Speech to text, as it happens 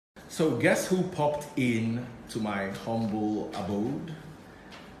So guess who popped in to my humble abode?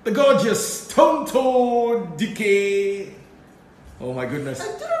 The gorgeous Tonto Dikeh. Oh my goodness.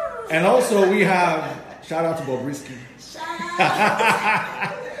 And also we have, shout out to Bobrisky.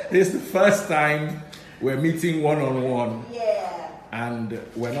 This is the first time we're meeting one-on-one. Yeah. And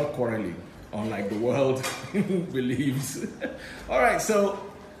we're not quarreling, unlike the world believes. All right, so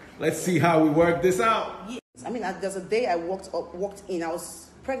let's see how we work this out. I mean, there's a day I walked in. I was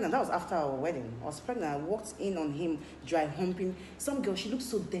pregnant. That was after our wedding. I was pregnant. I walked in on him, dry humping. Some girl, she looked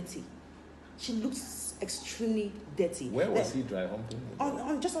so dirty. She looks extremely dirty. Where was he dry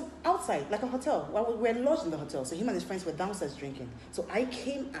humping? Just outside, like a hotel. Well, we were lodged in the hotel, so him and his friends were downstairs drinking. So I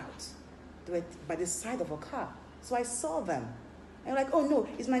came out. They were by the side of a car. So I saw them. And I'm like, oh no,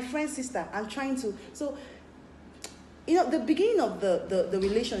 it's my friend's sister. I'm trying to. So, you know, the beginning of the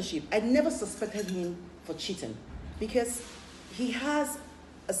relationship, I never suspected him for cheating because he has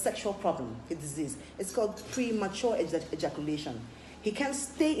a sexual problem, a disease. It's called premature ejaculation. He can't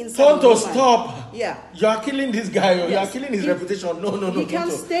stay inside. Tonto, stop! Yeah, you are killing this guy. Yes. You are killing his reputation. No. He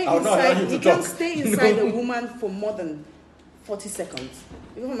can't stay inside. He can't stay inside a woman for more than 40 seconds.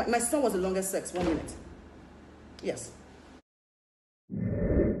 My son was the longest sex, 1 minute. Yes.